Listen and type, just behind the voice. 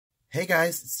Hey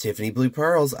guys, it's Tiffany Blue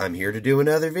Pearls. I'm here to do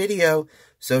another video.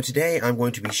 So today I'm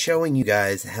going to be showing you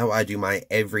guys how I do my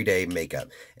everyday makeup.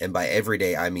 And by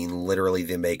everyday, I mean literally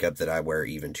the makeup that I wear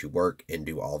even to work and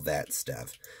do all that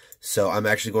stuff. So I'm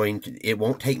actually going to, it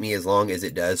won't take me as long as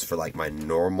it does for like my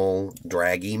normal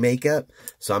draggy makeup.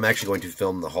 So I'm actually going to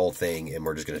film the whole thing and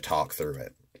we're just going to talk through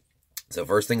it. So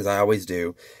first things I always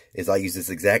do is I use this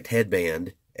exact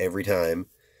headband every time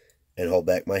and hold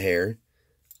back my hair.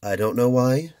 I don't know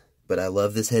why, but I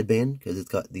love this headband because it's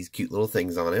got these cute little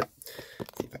things on it.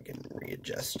 Let's see if I can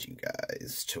readjust you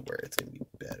guys to where it's going to be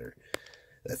better.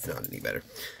 That's not any better.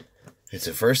 And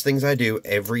so first things I do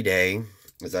every day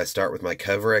is I start with my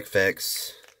Cover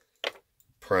FX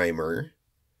primer.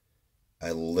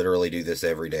 I literally do this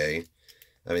every day.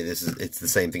 I mean, it's the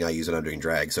same thing I use when I'm doing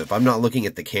drag. So if I'm not looking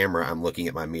at the camera, I'm looking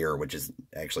at my mirror, which is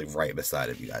actually right beside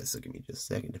of you guys. So give me just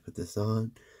a second to put this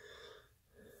on.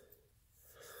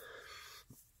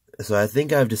 So I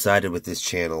think I've decided with this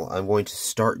channel, I'm going to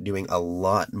start doing a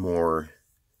lot more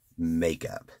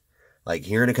makeup. Like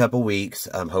here in a couple weeks,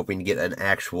 I'm hoping to get an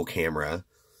actual camera.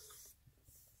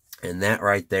 And that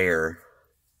right there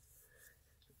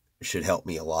should help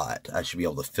me a lot. I should be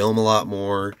able to film a lot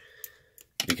more.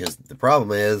 Because the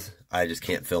problem is, I just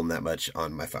can't film that much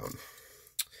on my phone.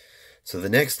 So the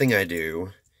next thing I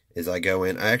do is I go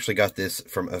in. I actually got this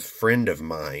from a friend of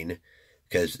mine.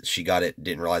 Because she got it,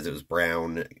 didn't realize it was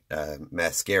brown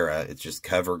mascara. It's just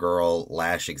CoverGirl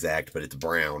Lash Exact, but it's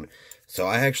brown. So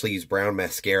I actually use brown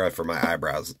mascara for my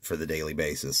eyebrows for the daily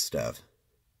basis stuff.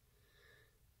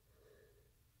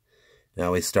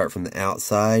 Now we start from the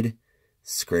outside,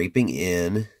 scraping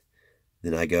in.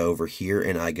 Then I go over here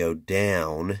and I go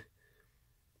down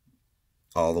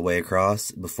all the way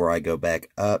across before I go back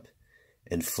up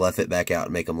and fluff it back out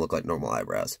and make them look like normal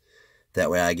eyebrows. That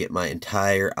way I get my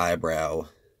entire eyebrow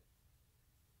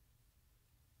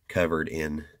covered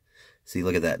in. See,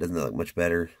 look at that. Doesn't that look much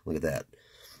better? Look at that.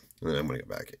 And then I'm going to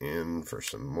go back in for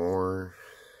some more.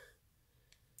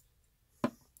 So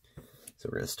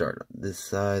we're going to start on this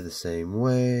side the same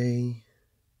way.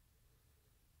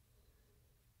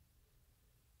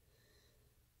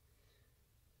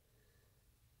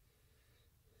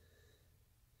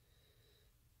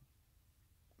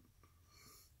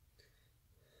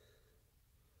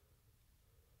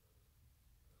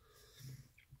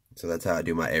 So that's how I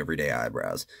do my everyday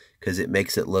eyebrows. Because it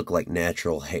makes it look like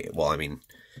natural hair. Well, I mean,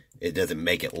 it doesn't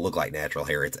make it look like natural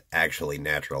hair. It's actually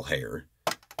natural hair.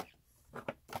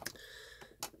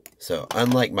 So,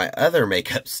 unlike my other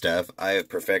makeup stuff, I have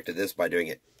perfected this by doing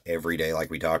it every day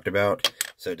like we talked about.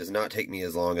 So it does not take me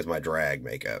as long as my drag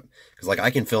makeup. Because, like,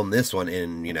 I can film this one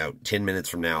in, 10 minutes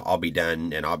from now. I'll be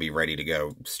done and I'll be ready to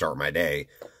go start my day.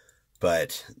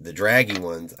 But the draggy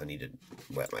ones, I need to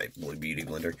wet my Blue Beauty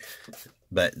blender.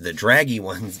 But the draggy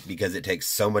ones, because it takes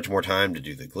so much more time to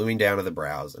do the gluing down of the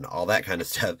brows and all that kind of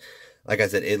stuff, like I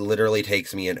said, it literally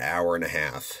takes me an hour and a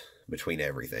half between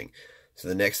everything. So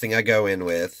the next thing I go in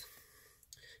with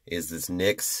is this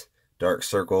NYX Dark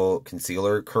Circle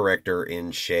Concealer Corrector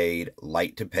in shade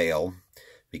Light to Pale,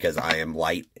 because I am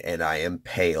light and I am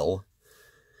pale.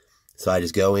 So I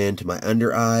just go into my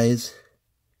under eyes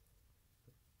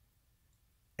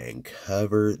and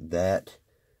cover that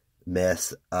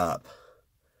mess up.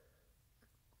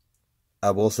 I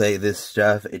will say this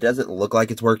stuff, it doesn't look like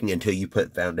it's working until you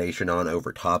put foundation on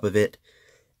over top of it.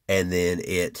 And then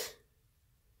it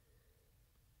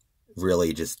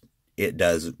really just, it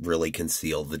does really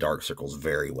conceal the dark circles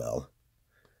very well.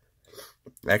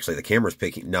 Actually, the camera's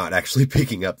not actually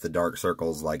picking up the dark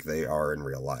circles like they are in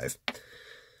real life.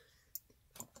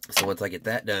 So once I get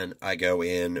that done, I go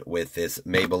in with this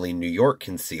Maybelline New York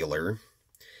concealer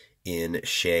in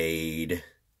shade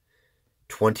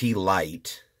 20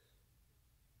 Light.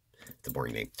 It's a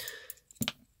boring name.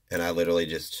 And I literally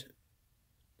just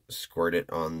squirt it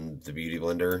on the Beauty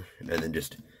Blender and then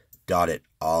just dot it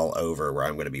all over where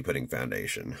I'm going to be putting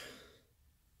foundation.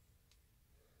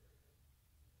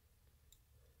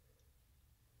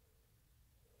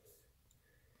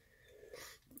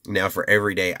 Now for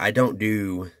everyday, I don't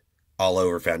do all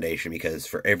over foundation because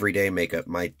for everyday makeup,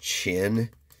 my chin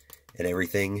and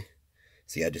everything,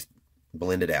 see, I just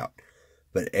blend it out.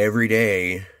 But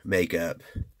everyday makeup,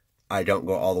 I don't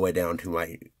go all the way down to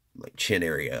my chin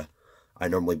area. I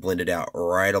normally blend it out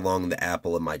right along the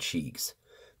apple of my cheeks.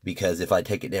 Because if I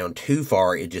take it down too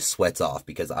far, it just sweats off.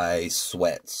 Because I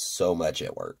sweat so much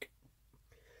at work.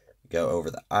 Go over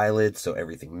the eyelids so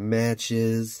everything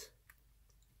matches.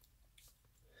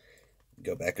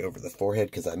 Go back over the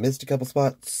forehead because I missed a couple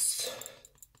spots.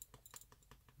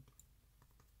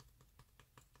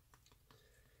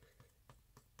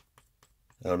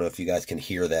 I don't know if you guys can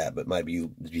hear that, but my beauty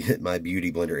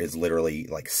blender is literally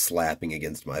like slapping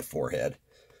against my forehead.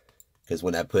 Because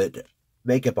when I put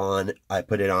makeup on, I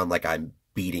put it on like I'm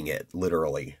beating it,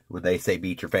 literally. When they say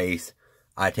beat your face,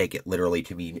 I take it literally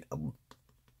to mean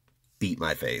beat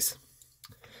my face.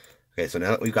 Okay, so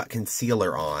now that we've got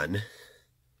concealer on,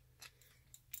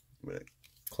 I'm going to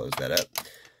close that up.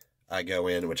 I go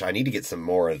in, which I need to get some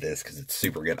more of this because it's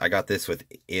super good. I got this with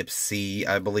Ipsy,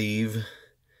 I believe.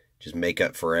 Just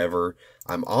Makeup Forever.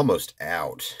 I'm almost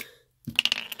out.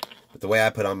 But the way I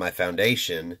put on my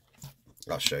foundation,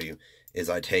 I'll show you, is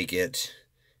I take it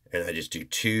and I just do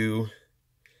 2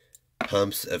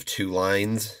 pumps of 2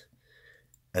 lines.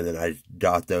 And then I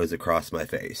dot those across my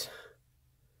face.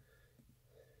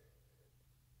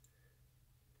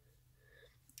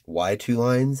 Why 2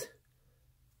 lines?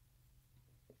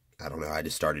 I don't know. I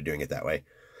just started doing it that way.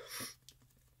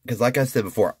 Because like I said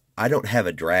before, I don't have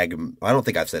a drag... I don't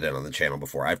think I've said it on the channel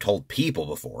before. I've told people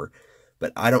before.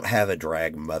 But I don't have a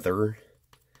drag mother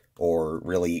or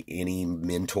really any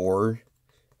mentor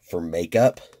for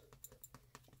makeup.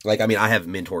 Like, I mean, I have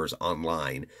mentors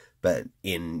online. But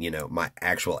in, you know, my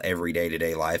actual everyday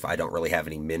to-day life, I don't really have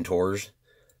any mentors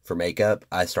for makeup.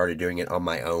 I started doing it on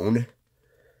my own.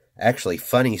 Actually,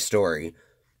 funny story.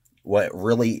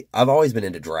 I've always been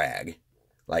into drag.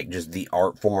 Like, just the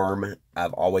art form.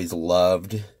 I've always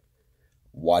loved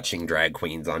watching drag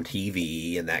queens on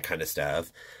TV and that kind of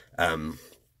stuff.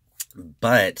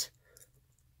 But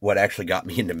what actually got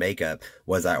me into makeup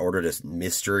was I ordered a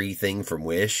mystery thing from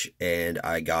Wish, and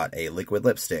I got a liquid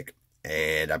lipstick,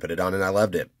 and I put it on and I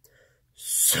loved it.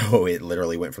 So it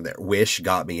literally went from there. Wish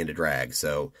got me into drag,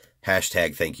 so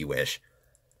hashtag thank you, Wish.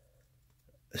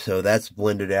 So that's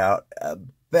blended out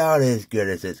about as good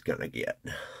as it's gonna get.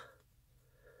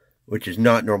 Which is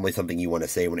not normally something you want to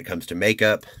say when it comes to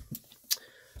makeup,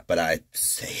 but I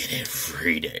say it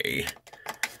every day.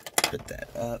 Put that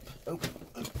up. Oh.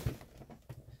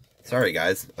 Sorry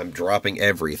guys, I'm dropping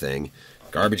everything.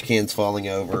 Garbage cans falling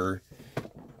over,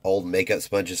 old makeup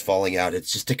sponges falling out.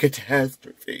 It's just a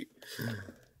catastrophe.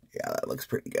 Yeah, that looks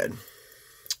pretty good.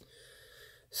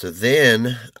 So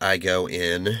then I go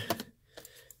in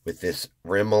with this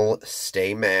Rimmel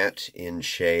Stay Matte in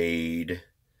shade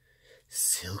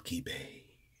Silky Beige.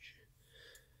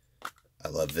 I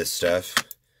love this stuff.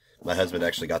 My husband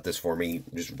actually got this for me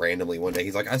just randomly one day.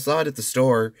 He's like, I saw it at the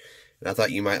store, and I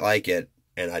thought you might like it.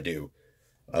 And I do.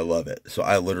 I love it. So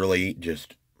I literally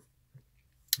just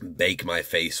bake my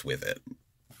face with it.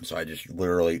 So I just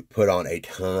literally put on a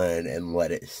ton and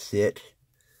let it sit.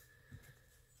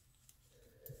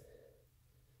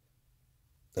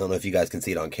 I don't know if you guys can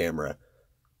see it on camera,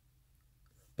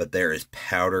 but there is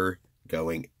powder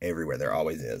going everywhere. There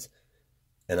always is.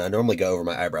 And I normally go over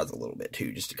my eyebrows a little bit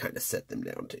too, just to kind of set them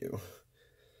down too.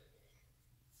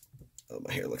 Oh,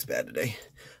 my hair looks bad today.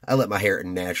 I let my hair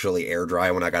naturally air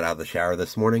dry when I got out of the shower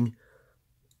this morning,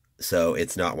 so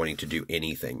it's not wanting to do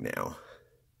anything now.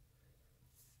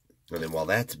 And then while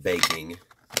that's baking,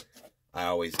 I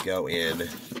always go in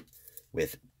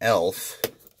with e.l.f.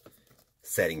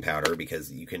 setting powder,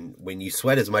 because you can, when you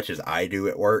sweat as much as I do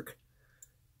at work,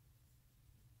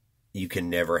 you can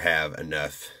never have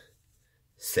enough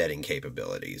setting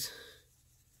capabilities.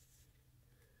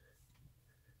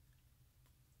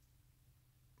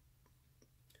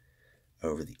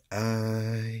 Over the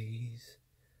eyes,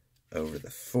 over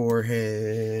the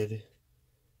forehead,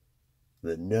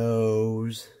 the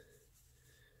nose.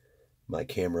 My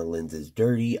camera lens is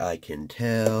dirty, I can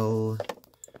tell.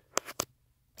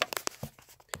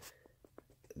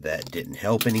 That didn't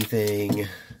help anything.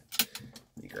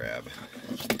 Let me grab,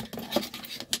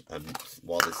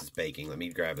 while this is baking, let me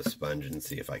grab a sponge and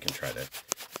see if I can try to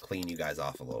clean you guys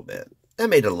off a little bit. That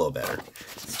made it a little better.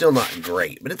 Still not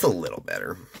great, but it's a little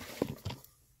better.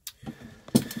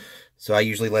 So I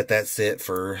usually let that sit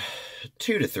for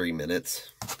 2 to 3 minutes.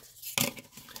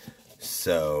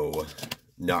 So,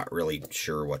 not really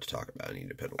sure what to talk about. I need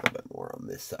to put a little bit more on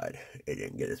this side. It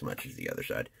didn't get as much as the other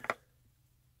side.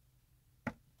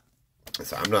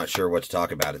 So I'm not sure what to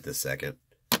talk about at this second,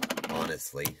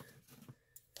 honestly.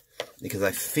 Because I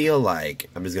feel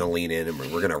like I'm just going to lean in and we're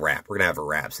going to rap. We're going to have a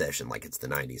rap session like it's the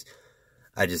 90s.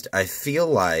 I feel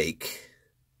like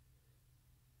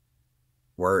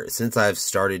since I've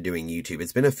started doing YouTube,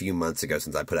 it's been a few months ago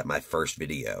since I put up my first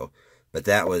video, but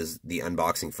that was the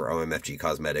unboxing for OMFG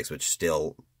Cosmetics, which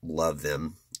still love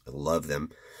them. I love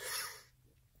them.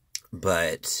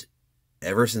 But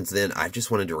ever since then, I've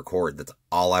just wanted to record. That's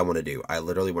all I want to do. I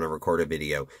literally want to record a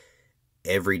video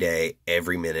every day,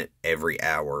 every minute, every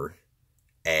hour.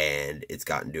 And it's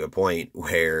gotten to a point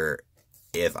where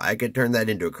if I could turn that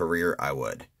into a career, I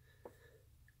would.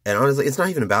 And honestly, it's not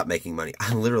even about making money.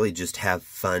 I literally just have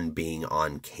fun being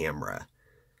on camera.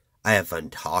 I have fun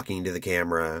talking to the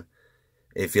camera.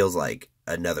 It feels like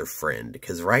another friend.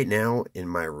 Because right now, in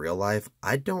my real life,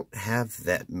 I don't have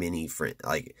that many friends.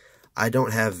 Like, I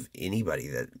don't have anybody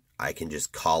that I can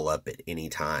just call up at any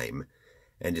time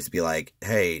and just be like,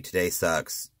 hey, today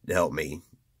sucks, help me.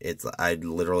 I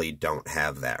literally don't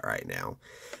have that right now.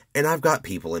 And I've got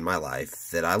people in my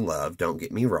life that I love, don't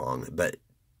get me wrong, but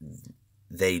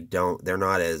they're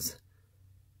not as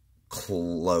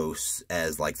close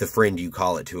as, like, the friend you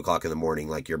call at 2 o'clock in the morning,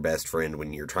 like your best friend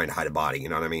when you're trying to hide a body, you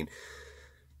know what I mean?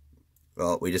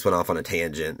 Well, we just went off on a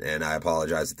tangent, and I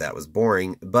apologize if that was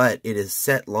boring, but it is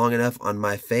set long enough on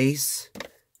my face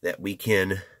that we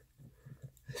can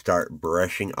start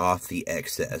brushing off the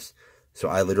excess. So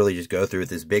I literally just go through with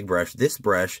this big brush. This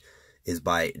brush is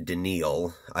by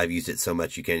Daniil. I've used it so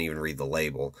much you can't even read the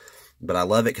label. But I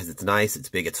love it because it's nice, it's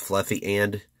big, it's fluffy,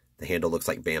 and the handle looks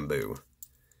like bamboo.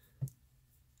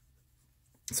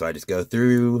 So I just go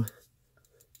through,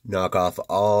 knock off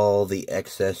all the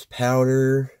excess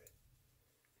powder.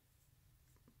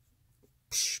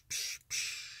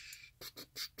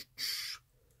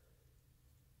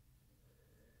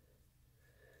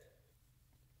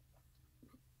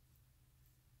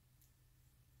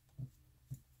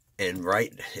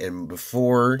 And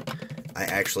before I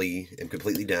actually am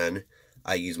completely done,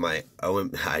 I use my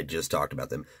I just talked about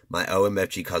them, my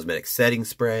OMFG Cosmetic Setting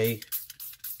Spray.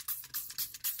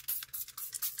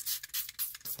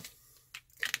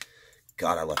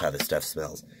 God, I love how this stuff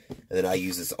smells. And then I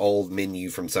use this old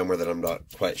menu from somewhere that I'm not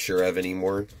quite sure of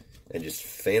anymore, and just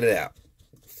fan it out.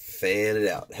 Fan it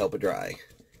out. Help it dry.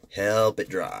 Help it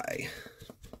dry.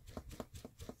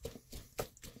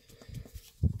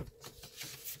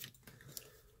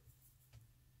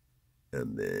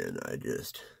 And then I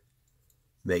just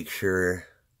make sure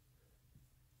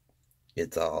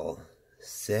it's all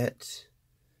set,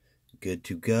 good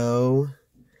to go.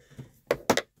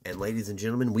 And ladies and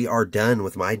gentlemen, we are done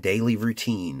with my daily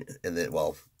routine. And then,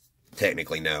 well,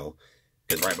 technically no,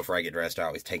 because right before I get dressed, I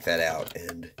always take that out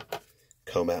and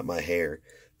comb out my hair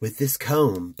with this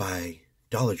comb by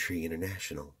Dollar Tree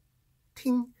International.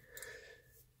 Ting!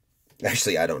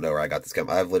 Actually, I don't know where I got this comb.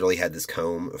 I've literally had this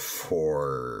comb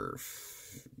for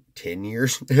 10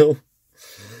 years now.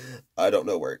 I don't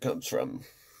know where it comes from.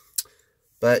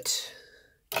 But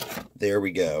there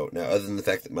we go. Now, other than the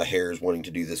fact that my hair is wanting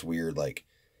to do this weird, like,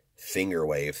 finger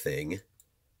wave thing,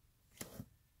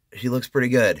 she looks pretty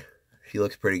good. She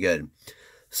looks pretty good.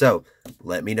 So,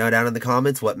 let me know down in the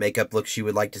comments what makeup looks you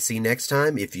would like to see next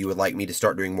time. If you would like me to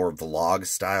start doing more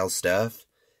vlog-style stuff.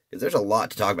 Because there's a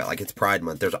lot to talk about. Like, it's Pride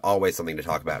Month. There's always something to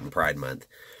talk about in Pride Month.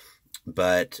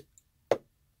 But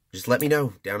just let me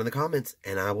know down in the comments,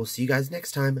 and I will see you guys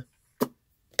next time.